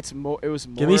 Thunder- It's more. It was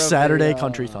more. give me of Saturday a,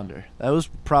 Country Thunder. That was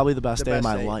probably the best The day of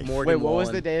best my day. life. Morgan Wait, what was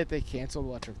Wallen. the day that they canceled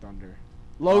Electric Thunder?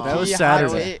 Low That key, was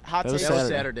Saturday. Hot That was take, That was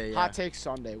Saturday. Saturday. Yeah. Hot take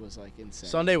Sunday was like insane.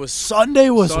 Sunday was Sunday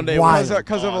was Sunday wild. was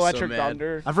because of awesome, Electric man.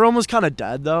 Thunder. Everyone was kind of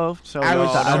dead though, so I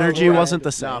was the so energy glad. wasn't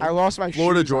the same. No. I lost my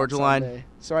Florida shoes Georgia on line. Sunday,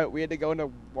 so we had to go into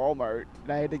Walmart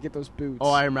and I had to get those boots. Oh,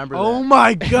 I remember Oh that.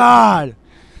 my god!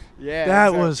 yeah,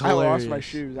 that so was I lost my hilarious.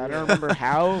 shoes. I don't remember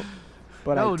how,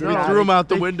 but I did We not. threw 'em out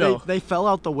the They- window. They fell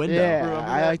out the window. Yeah, Remember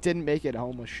I that? like didn't make it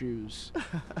home with shoes.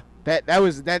 That's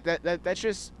just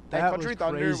that That Country was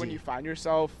Thunder when crazy. you find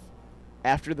yourself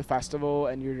after the festival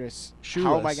and you're just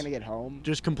how am I Shoeless. gonna get home?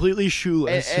 Just completely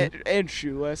shoeless. And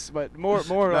shoeless, but more Not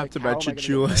like to how am I mention gonna get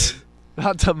shoeless. home?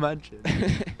 Not to mention.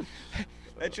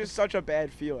 It's just such a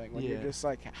bad feeling when you're Yeah. just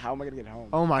like, how am I gonna get home?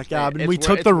 Oh my god! And it's we wor-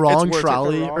 took it's- the it's wrong worth it.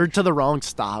 trolley The wrong- or to the wrong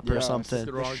stop Yeah, or it's something.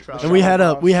 The wrong sh- trolley. And we had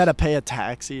shuttle we bus. had to pay a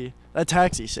taxi. That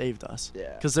taxi saved us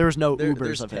Yeah. because there was no There's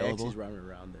Ubers available. taxis running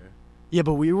around there. Yeah,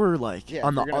 but we were like Yeah,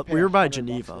 on if the you're gonna pay we were by $100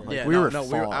 Geneva. for it. Like Yeah, we no, were no,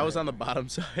 far. I was on the bottom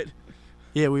side.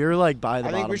 Yeah, we were like by the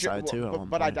I think bottom we should, side too. at one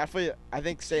but I point. definitely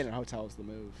think staying in a hotel is the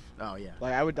move. Oh yeah.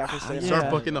 Like I would definitely stay. in a Yeah. Start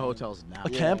hotel. booking the hotels now.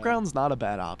 A Yeah. campground's not a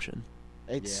bad option.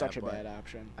 It's Yeah, such a but- bad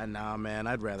option. And nah, man,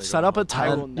 I'd rather Set go up to a hotel. I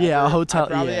tent. will never, Yeah, a hotel. I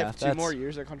probably yeah, have 2 that's- more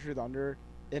years of Country Thunder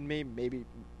in me. Maybe.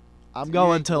 I'm You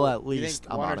going think- till you at think least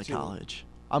I'm 1 or out of 2? college.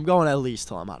 I'm going at least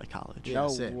till I'm out of college. No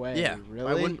That's it. way, Yeah.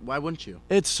 really? Why wouldn't you?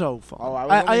 It's so fun. Oh, I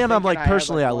was I only am. I'm thinking like I had,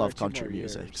 personally, like, I 1 or love 2 more country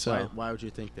music. years. So Why would you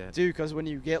think that? Dude, because when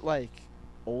you get like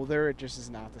older, it just is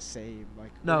not the same.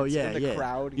 Like when no, it's yeah, in the yeah.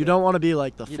 crowd, You don't want to be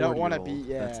like the You don't wanna 40-year-old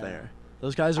be- that's yeah. there.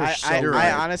 Those guys are so. I You're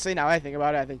right. honestly, now I think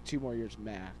about it, I think 2 more years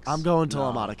max. I'm going till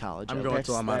I'm No. out of college. I'm at going least.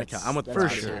 till I'm out of college. I'm with that's for a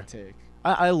sure. hot take.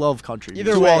 I love country.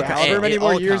 Either music. way, all however con- many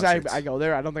all more years concerts. I go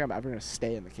there, I don't think I'm ever gonna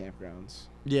stay in the campgrounds.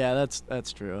 Yeah,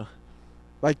 that's true.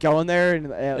 Like going there and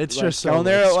It's like, just so, going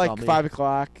there like, at like scummy. 5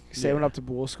 o'clock, saving Yeah. up to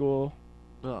Bull School.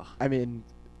 Ugh. I mean,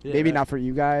 Yeah, maybe that- not for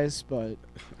you guys, but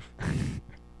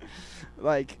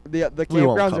like the We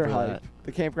won't campgrounds are cover hype. that.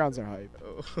 The campgrounds are hype.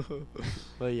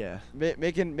 But yeah,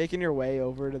 Making your way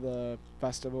over to the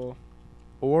festival.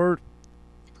 or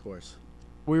Of course.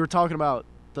 we were talking about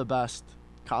the best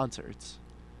concerts.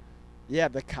 Yeah,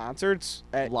 the concerts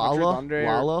at Country Lala, Thunder.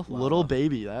 Lala, Little Lala.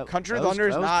 Baby. Country that was- Thunder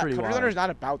is that was not. pretty Country wild. Thunder is not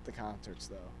about the concerts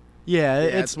though. Yeah,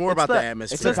 It's more about the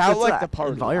atmosphere. It's It's about it's like that the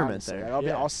party environment honestly. there. Like,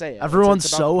 yeah. I'll say it. Everyone's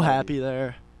It's about so the party. happy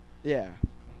there. Yeah.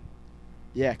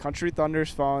 Yeah, Country Thunder's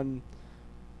fun.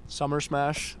 Summer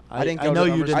Smash. I didn't I go know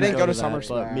to you Summer- didn't I didn't go to that, Summer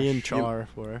but me and Smash. Char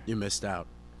were. You missed out.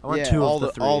 I went Yeah. 2 all of the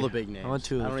the 3. all the big names. I went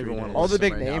 2 of I the don't 3 even days. wanna All the list them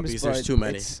big right now names, because but there's too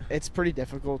many. It's pretty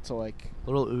difficult to like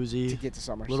Little to Uzi. get to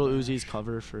Summer Little Smash. Uzi's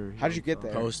cover for. How'd you get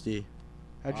there? Posty.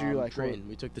 How'd you like train?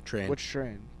 We took the train. Which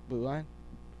train? Blue Line?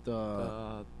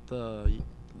 the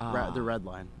The red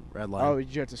line. Red line. Oh,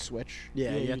 did you have to switch? yeah,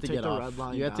 yeah, you you have to take get the off. red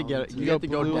line You have to down get. to- You You have go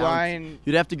to go Blue down. Line.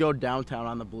 You'd have to go downtown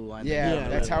on the blue line. Yeah, Yeah,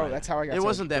 that's yeah, how yeah. that's how I got. It to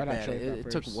wasn't that Red Hot bad. Chili It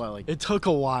took Peppers. what, like It took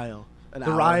a while. an The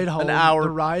hour? ride home. An hour. The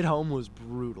ride home was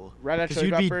brutal. Red Hot 'Cause Chili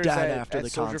you'd be Peppers dead at- after at the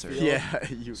Soldier concert. Field. Yeah.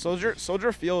 You,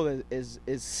 Soldier Field is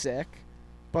sick,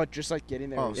 but just like getting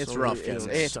there, Oh, is it's so- rough It's, getting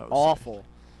there. it's So sick. awful.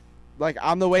 Like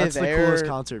on the way That's there, the coolest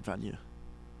concert venue.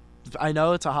 I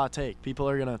know it's a hot take. People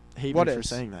are gonna hate What me for is?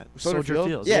 saying that. Soldier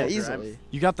Field. yeah. Yeah, easily.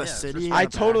 You got the Yeah, city. just- in I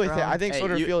the totally think. background. I think Hey,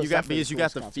 Soldier you, Field you is got definitely because you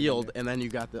got the coolest field concert and then you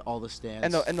got all the stands.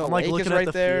 and the I'm, like, lake looking is at right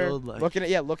the there. field, like-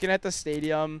 looking at the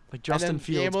stadium. Like Justin and then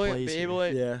Fields plays being here. able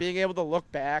to, Yeah. being able to look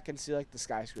back and see like the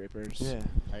skyscrapers.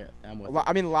 Yeah. I'm with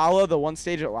I mean, Lala, the one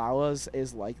stage at Lala's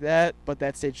is like that, but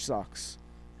that stage sucks.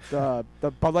 The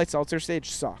Bud Light Seltzer stage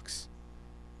sucks.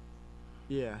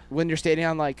 Yeah. When you're standing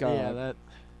on like Yeah. That.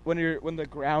 when the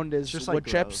ground is It's just wood like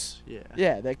chips. gross. Yeah.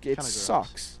 Yeah, that it Kinda gross.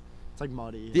 sucks. It's like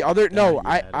muddy. The other no,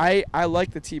 yeah, I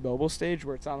like the T-Mobile stage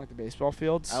where it's on like the baseball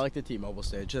fields. I like the T-Mobile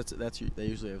stage. They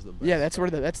usually have the best. yeah, that's where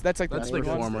that's like That's the the main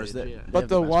one. performers. stage, That, yeah. they But have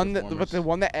the best one that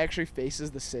performers. that actually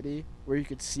faces the city, where you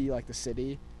could see like the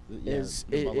city, is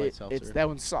the Bud Light it's seltzer. that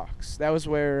one sucks. That was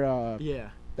where Yeah.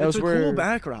 that was it's a where cool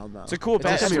background though. it's a cool It's a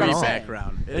that's what sweet I'm saying.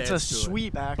 background. It It's a adds to it.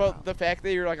 sweet background. But the fact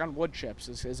that you're like on wood chips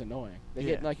is annoying. They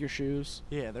get in Yeah. like your shoes.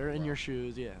 yeah, they're in your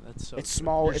shoes. Yeah, that's so. It's true.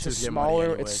 small. Your It's a shoes get muddy smaller.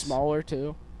 anyways. It's smaller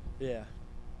too. Yeah.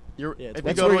 You're, Yeah, if you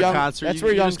that's go where to a Young- concert, that's you,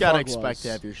 where you Young just gotta Thug expect was. to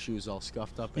have your shoes all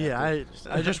scuffed up. Yeah,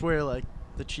 after. I just wear like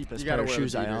the cheapest You pair gotta of wear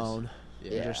shoes I Adidas. own.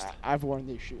 Yeah, just- I've worn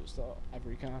these shoes to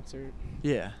every concert.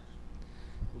 Yeah.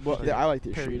 Well, Yeah, I like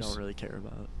these pair you shoes. don't really care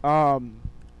about.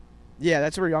 Yeah,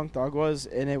 that's where Young Thug was,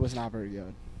 and it was not very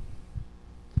good.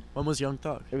 When was Young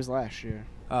Thug? It was last year.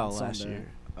 Oh, on last Sunday.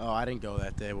 year. Oh, I didn't go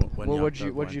that day. When Well, Young what'd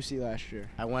Thug you see last year?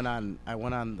 I went on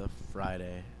the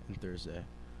Friday and Thursday.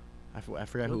 I forgot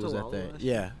who went was to that Lolla day. last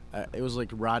Yeah, it was like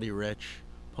Roddy Rich,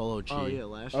 Polo G,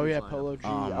 last Oh yeah, Polo G.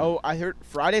 Um, Oh, I heard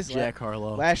Friday's Jack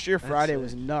Harlow. last year. That's Friday sick.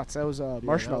 was nuts. That was Yeah,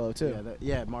 Marshmallow that- too.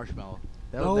 Yeah, Marshmallow.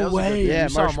 That No that was a good way. day. Yeah, you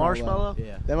saw Marshmello. Marshmallow?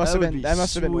 Yeah. That must That have would been be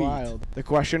sweet. wild. The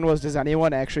question was, does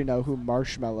anyone actually know who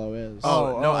Marshmallow is?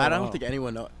 Oh, no, I don't oh. think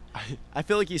anyone knows. I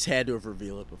feel like he's had to have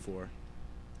revealed it before.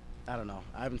 I don't know.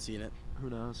 I haven't seen it. Who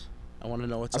knows? I want to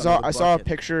know what's. I under the saw a bucket.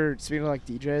 picture. Speaking of like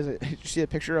DJs, did you see a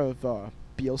picture of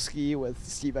Bielski with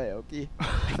Steve Aoki? Did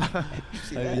you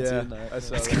see that? Yeah, I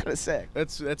saw It's that. kind of sick.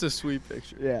 That's a sweet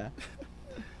picture. Yeah.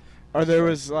 Or there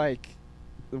was like,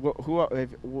 have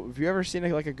you ever seen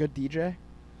like a good DJ?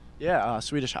 Yeah,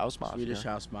 Swedish House Mafia. Swedish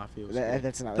House Mafia. Was That, good.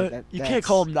 that's not. You that's, can't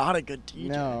call him not a good DJ.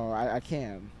 No, I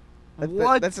can.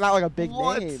 What? That's not like a big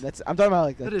What? name. I'm talking about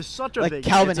like That is such a like big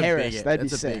Calvin It's a Harris. big- That'd be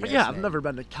that's a sick. big- Yeah, ass I've name. never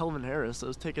been to Calvin Harris.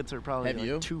 Those tickets are probably Have like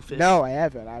you? $250. No, I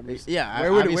haven't. I'm just, Yeah,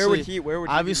 Where would he? obviously- Where would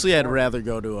he? Obviously, be I'd performing? rather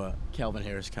go to a Calvin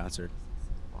Harris concert.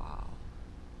 Wow.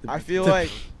 I feel like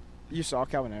you saw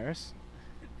Calvin Harris.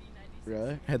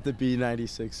 Really? At the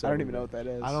B96. I don't even know what that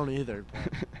is. I don't either. But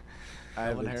I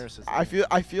Calvin haven't- Harris is.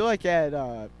 I feel like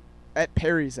at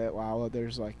Perry's at Lolla,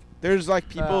 there's like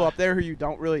people up there who you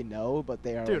don't really know, but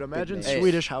they are. Dude, like, big imagine names. Hey.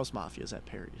 Swedish House Mafias at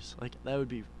Perry's. Like that would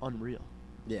be unreal.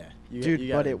 Yeah, Dude, you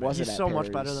but gotta it admit. wasn't He's at so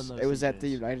much Perry's. better than those It was at the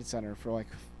DJs. United Center for like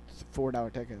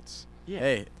 $4 tickets. Yeah.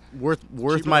 Hey, worth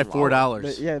Cheaper my than $4.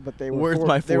 But, yeah, but they were Worth four,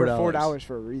 my they were $4. $4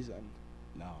 for a reason.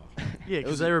 No. Yeah, It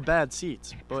because was they a- were bad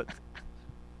seats, but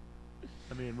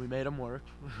I mean, we made them work.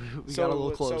 we So got a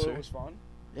little So closer. it was fun.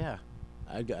 Yeah,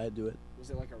 I'd do it. Was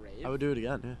it like a rave? I would do it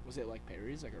again. Yeah. Was it like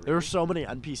Perry's? Like a rave? There were so many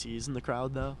NPCs in the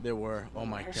crowd though. There were. Oh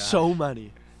my god. So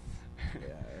many.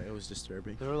 Yeah, it was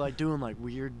disturbing. They were like doing like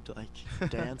weird like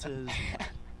dances.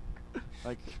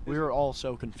 Like we were all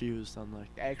so confused on like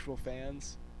actual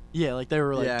fans. yeah, like they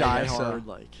were like Yeah, I die guess so. hard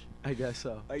like I guess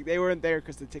so. Like they weren't there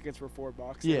because the tickets were $4.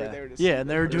 They were yeah there to yeah, see and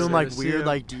the they were person. doing there like to see weird him.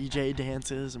 like DJ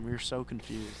dances, and we were so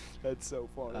confused. That's so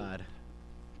funny. God.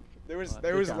 There was Good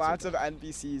there was concert, lots of though.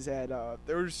 NPCs at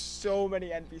there were so many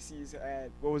NPCs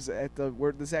at what was it, at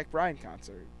the Zach Bryan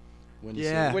concert. When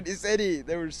Yeah. Windy City,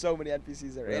 there were so many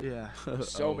NPCs there. And Yeah.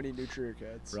 so Oh, many New Trier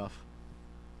kids. rough.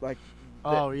 Like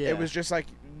Oh th- yeah. It was just like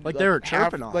they were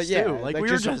half- chirping us like, yeah, too. Like we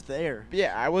were just there.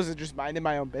 yeah. I wasn't just minding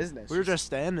my own business. We were just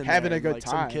standing having there, a good and,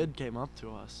 like, time. Some kid came up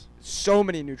to us. so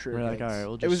many New Trier We're kids. like, "All right,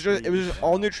 we'll it was just just it was leave." just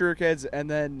all New Trier kids and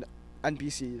then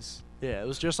NPCs. Yeah, it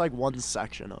was just like one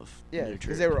section of Yeah, New because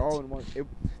Trier they were kids. all in one.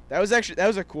 That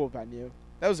was a cool venue.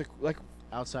 That was like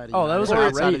Outside. Of Oh, that United- was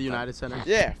outside great, of the though. United Center.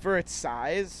 yeah for its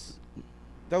size.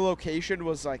 The location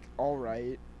was like all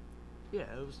right. Yeah,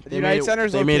 it was. The They United made it-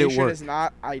 Center's they made it location work. is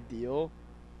not ideal,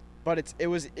 but it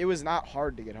was not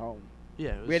hard to get home.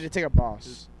 Yeah, it was, We had to take a it was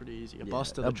bus, pretty easy. A Yeah,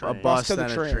 bus to the a train. bus to the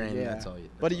then a train, train. yeah. That's all.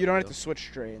 but that's you all don't have do. to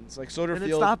switch trains. Like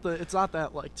Soderfield, And it's not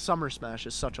that like Summer Smash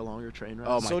is such a longer train ride.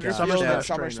 Oh my God. Soderfield Summer and Smash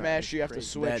Summer train ride Smash, is you have to crazy.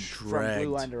 switch That from dragged.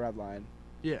 Blue Line to Red Line.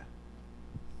 Yeah.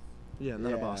 Yeah, and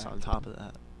then a bus Yeah. on top of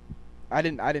that. I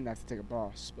didn't have to take a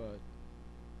bus, but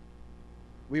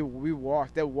we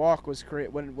walked. That walk was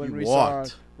great when You we walked.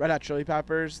 saw Red Hot Chili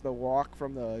Peppers. The walk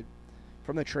from the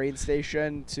train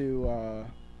station to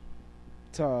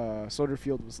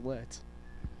Soderfield was lit.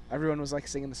 Everyone was like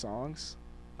singing the songs.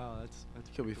 Oh, that's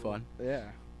Could be fun. Yeah.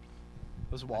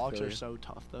 Those walks feel are you. so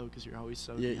tough though, because you're always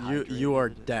so Yeah, you dehydrated are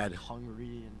and, like, dead. hungry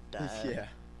and dead. Yeah.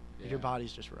 Like, your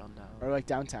body's just run down. Or like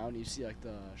downtown, you see like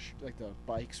the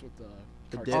bikes with the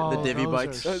The cartoon. the divvy those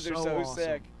bikes. Those are so awesome.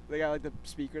 sick. They got like the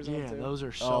speakers on Yeah, too. those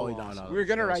are so Oh, no, awesome. no. We were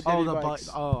gonna ride Oh, divvy the bikes.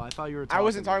 Oh, I thought you were. I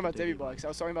wasn't talking the about divvy bikes. I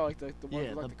was talking about like the one Yeah,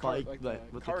 with like the the cart, bike, like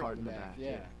like, with the cart cart in the back.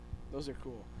 Yeah. yeah. Those are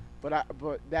cool. But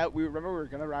we remember we were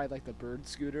gonna ride like the bird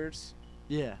scooters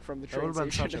Yeah. from the That train would have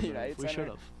been station such to a the United move. We Center. should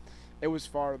have. It was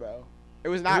far though. It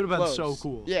was It not would've been close. so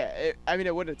cool. Yeah, I mean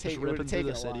it would have Just taken. It would ripping have through taken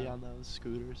the a city while. on those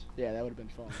scooters. Yeah, that would have been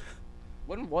fun.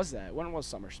 When was that? When was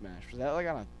Summer Smash? Was that like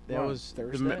on a That on a was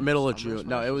Thursday? the middle of Summer June.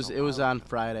 No, Smash it was was a it was while on ago.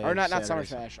 Friday. Or not Summer Saturday.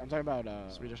 Smash. I'm talking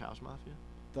about Swedish House Mafia.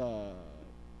 The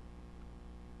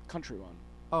country one.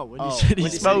 Oh, Windy Oh, City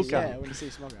Windy City, Smokeout. Yeah, Windy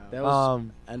City Smokeout. That was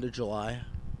Um, end of July,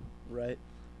 right?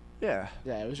 Yeah.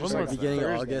 Yeah, it was When just was like it? Beginning of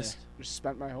Thursday. August? Just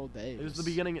spent my whole day. It was the just-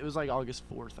 beginning. It was like August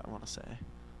 4th, I want to say.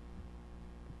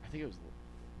 I think it was.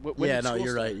 When Yeah, did no, school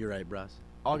you're start? right. You're right, Bros.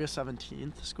 August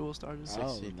 17th, school started. Oh,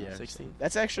 16th, yeah. 16th.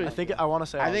 That's actually. I think I want to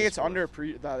say. I think August it's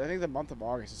 4th. I think the month of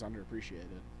August is underappreciated.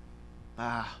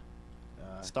 Ah,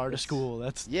 start of it's- school.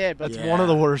 That's Yeah, but that's Yeah. one of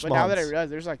the worst but months. now that I realize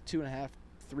there's like 2.5,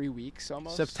 3 weeks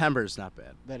almost. September's not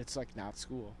bad. That it's like not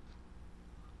school.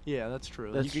 Yeah, that's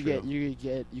true. That's That's you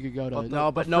could go to. But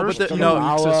No, but the no, but first the, two no,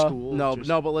 weeks of Iowa- school. no, just-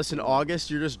 no, but listen, August,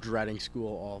 you're just dreading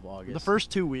school all of August. The first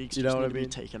 2 weeks, You just know what need I to mean?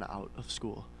 be taken out of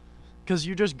school, because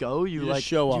you just go, you You just like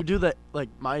show you up. do the like.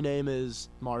 My name is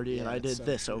Marty, and Yeah, I that's did so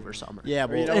this true. over summer. Yeah, Or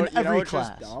well, you know, in what- you know every what's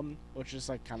class. just dumb, which is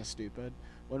like kind of stupid.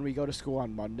 When we go to school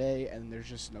on Monday and there's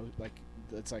just no like,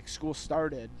 it's like school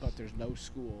started, but there's no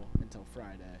school until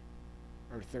Friday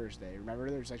or Thursday. Remember,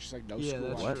 there's like just like no Yeah, school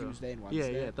that's on true. Tuesday and Yeah,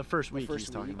 Wednesday. yeah. The first The week first he's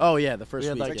talking week. about. oh yeah, the first We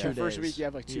had, week. like, Like yeah. the first days. week you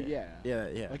have like two. Yeah. Yeah.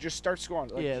 Yeah, yeah. Like just start school on.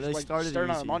 Like, Yeah, just, they like, started start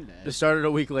on a easy. Monday. It started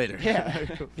a week later. Yeah.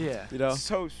 Yeah, You know.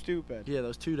 So stupid. yeah.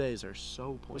 Those 2 days are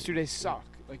so pointless. Those 2 days suck.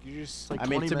 Like you just. like I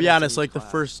mean, 20 to be minutes honest, in like each the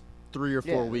class. first 3 or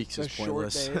 4 yeah, weeks the is short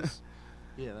pointless. days.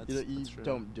 Yeah, that's, you that's true.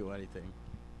 don't do anything.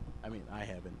 I mean, I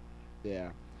haven't. Yeah.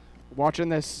 Watching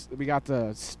this, we got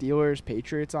the Steelers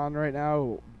Patriots on right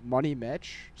now. Money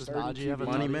Mitch. Does starting Najee have a QB.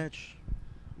 Money Nutty? Mitch.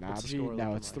 What's the Najee? score No,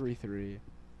 looking it's like? 3-3.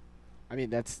 I mean,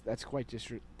 that's quite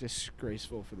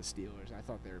disgraceful for the Steelers. I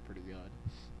thought they were pretty good.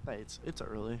 Hey, it's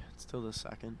early. It's still the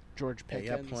second. George Yeah, you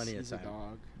Pickens, got plenty of he's a time.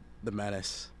 dog. The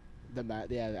menace. The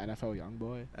NFL young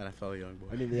boy. NFL young boy.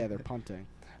 I mean, yeah, they're punting.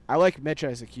 I like Mitch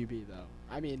as a QB though.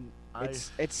 I mean, I-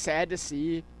 it's sad to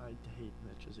see. I hate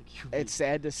Mitch as a QB. It's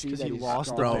sad to see because that he he's lost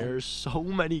the Bro. Bears so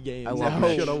many games. I that love we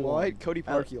Mitch. shoulda won. What? Cody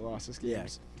Parkey lost his yeah,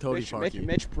 games. Cody Mitch,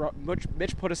 Parkey.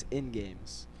 Mitch put us in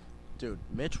games. Dude,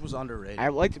 Mitch was underrated. I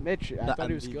liked Mitch. I The thought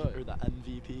he was MVP good. Or the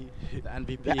MVP. the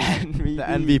MVP. The MVP.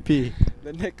 The MVP.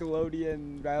 The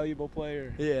Nickelodeon valuable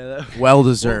player. Yeah. That, Well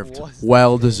deserved. What was that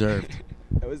Well game? deserved.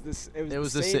 It was this. It was, It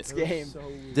was the the Saints Sa- game.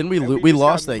 Didn't we? And We just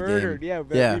lost got that murdered. game. Yeah,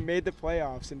 but Yeah. we made the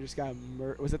playoffs and just got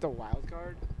murdered. Was it the wild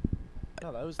card?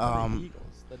 No, that was the Eagles.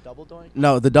 The double doink.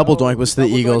 No, the double No, doink was the the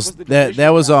double doink Eagles. was the That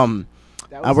division was round.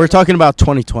 That we're like talking about I'm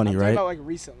 2020, talking right? about like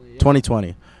recently. Yeah. 2020.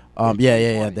 Yeah, yeah,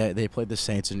 yeah. 2020. They played the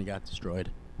Saints and he got destroyed.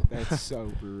 That's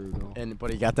so brutal. But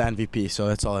he got the MVP, so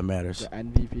that's all that matters. The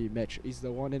MVP, Mitch. He's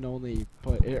the one and only.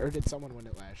 Or did someone win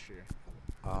it last year?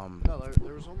 No,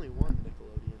 there was only one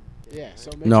Nickelodeon game. Yeah. right?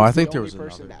 So Mitch No, is I think the there only was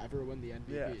person another. to ever win the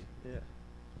MVP. Yeah.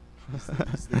 Yeah.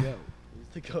 He's the GOAT.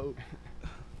 He's the goat.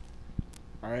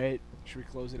 All right. Should we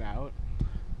close it out?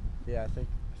 Yeah, I think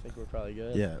we're probably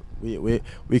good. Yeah,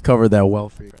 we covered that well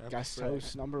for you. Guest Right.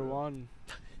 host number 1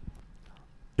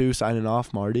 Signing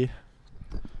off, Marty.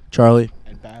 Charlie,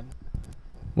 and Ben.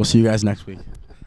 we'll see you guys next week.